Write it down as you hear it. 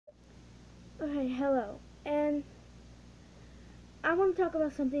Okay, hello. And I want to talk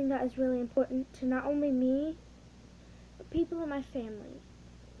about something that is really important to not only me, but people in my family.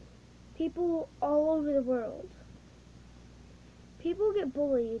 People all over the world. People get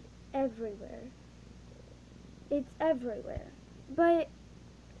bullied everywhere. It's everywhere. But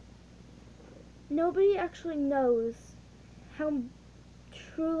nobody actually knows how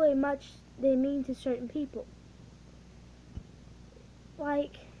truly much they mean to certain people.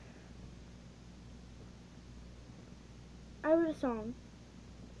 Like, I wrote a song,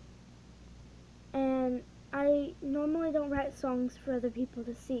 and I normally don't write songs for other people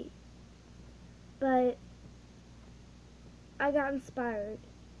to see, but I got inspired.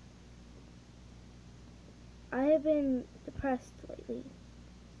 I have been depressed lately,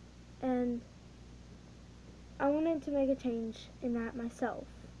 and I wanted to make a change in that myself.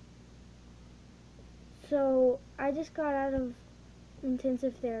 So I just got out of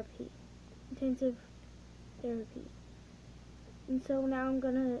intensive therapy. Intensive therapy. And so now I'm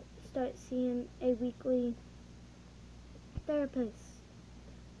gonna start seeing a weekly therapist.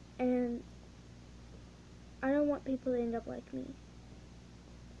 And I don't want people to end up like me.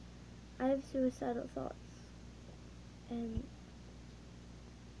 I have suicidal thoughts. And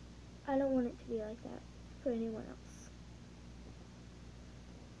I don't want it to be like that for anyone else.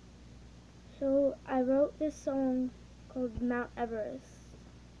 So I wrote this song called Mount Everest.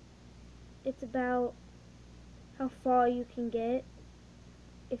 It's about how far you can get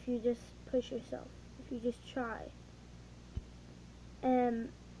if you just push yourself, if you just try.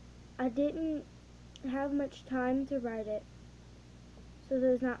 And I didn't have much time to write it, so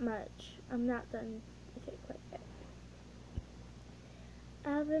there's not much. I'm not done with it quite yet.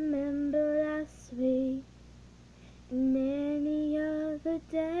 I remember last week and any other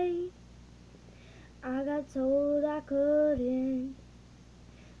day I got told I couldn't,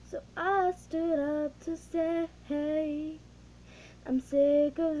 so I stood up to say I'm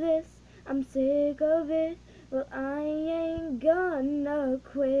sick of this, I'm sick of it. Well, I ain't gonna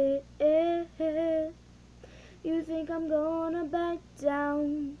quit. You think I'm gonna back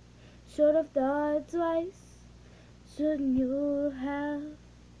down? Should have thought twice. Shouldn't you have?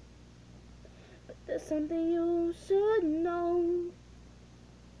 But there's something you should know.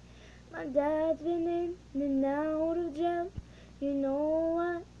 My dad's been in and out of jail. You know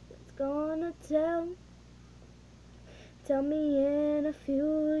what it's gonna tell me in a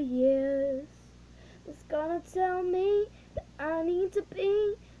few years. It's gonna tell me that I need to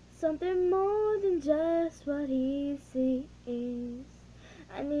be something more than just what he sees.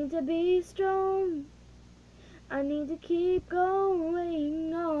 I need to be strong. I need to keep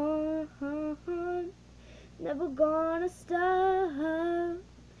going on. Never gonna stop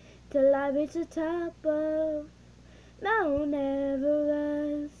till I reach the top of Mount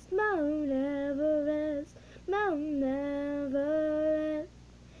Everest, Mount Everest, Mount Everest.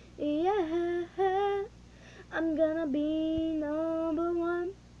 Yeah, I'm gonna be number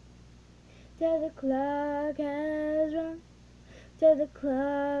one till the clock has run, till the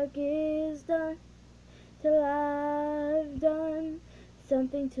clock is done, till I've done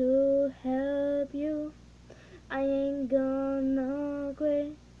something to help you. I ain't gonna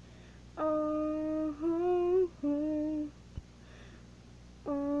quit. On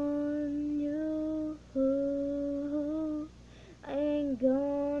you, I ain't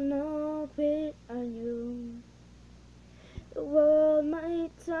gonna quit on you. The world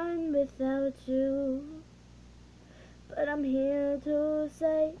might turn without you, but I'm here to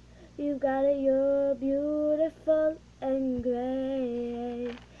say you got it, you're beautiful and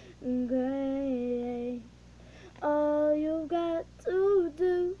great, great. All you've got to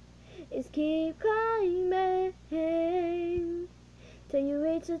do is keep climbing till you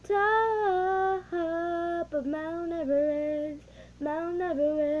reach the top of Mount Everest, Mount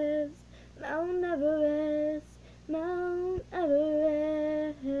Everest, Mount Everest, Mount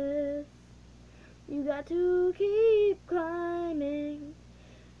Everest. You got to keep climbing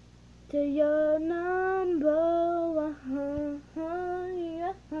till you're number one.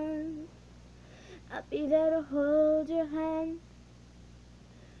 I'll be there to hold your hand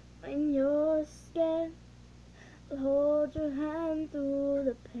when you're scared. I'll hold your hand through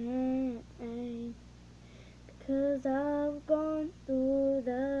the pain, because I've gone through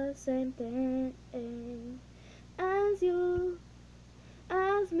the same thing as you,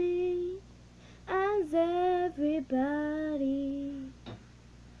 as me, as everybody.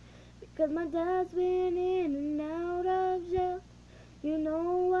 Because my dad's been in and out of jail. You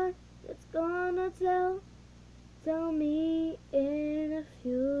know what it's gonna tell me in a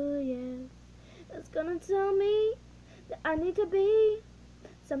few years. It's gonna tell me that I need to be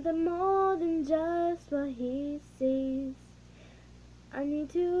something more than just what he sees. I need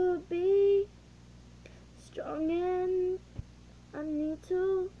to be strong and I need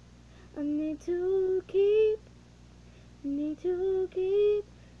to keep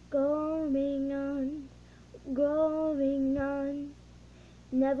going on.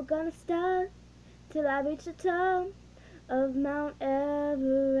 Never gonna stop till I reach the top of Mount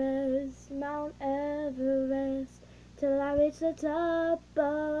Everest, till I reach the top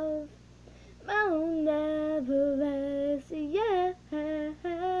of Mount Everest. Yeah,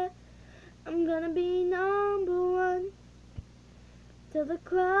 I'm gonna be number one till the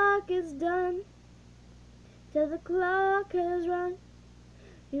clock is done, till the clock has run.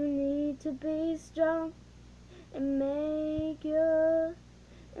 You need to be strong and make your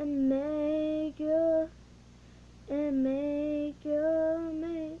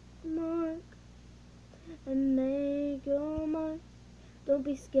mark and make your mark. Don't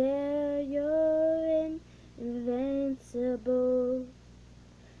be scared, you're invincible.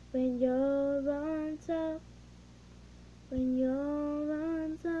 When you're on top,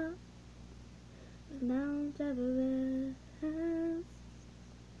 of Mount Everest,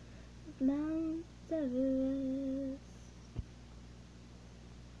 Mount Everest.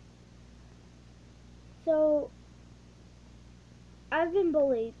 So, I've been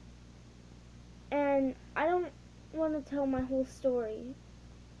bullied, and I don't want to tell my whole story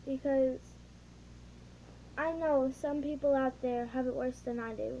because I know some people out there have it worse than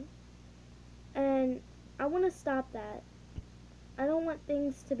I do, and I want to stop that. I don't want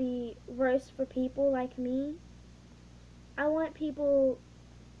things to be worse for people like me. I want people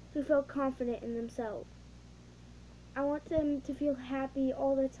who feel confident in themselves. I want them to feel happy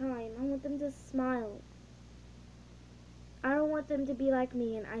all the time. I want them to smile. I don't want them to be like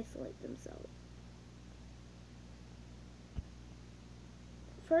me and isolate themselves.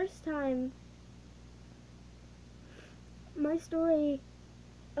 First time, my story,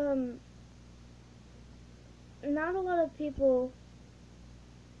 not a lot of people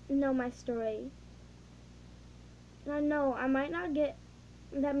know my story. And I know I might not get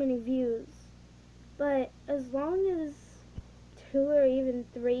that many views, but as long as 2 or even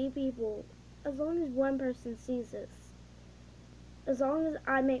 3 people, as long as one person sees this, as long as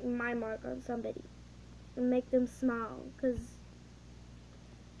I make my mark on somebody and make them smile, because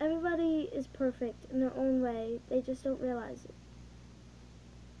everybody is perfect in their own way, they just don't realize it.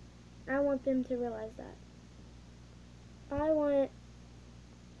 I want them to realize that. I want to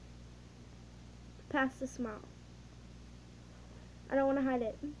pass the smile. I don't want to hide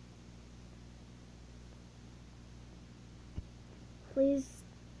it. Please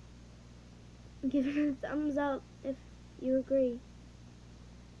give it a thumbs up if you agree.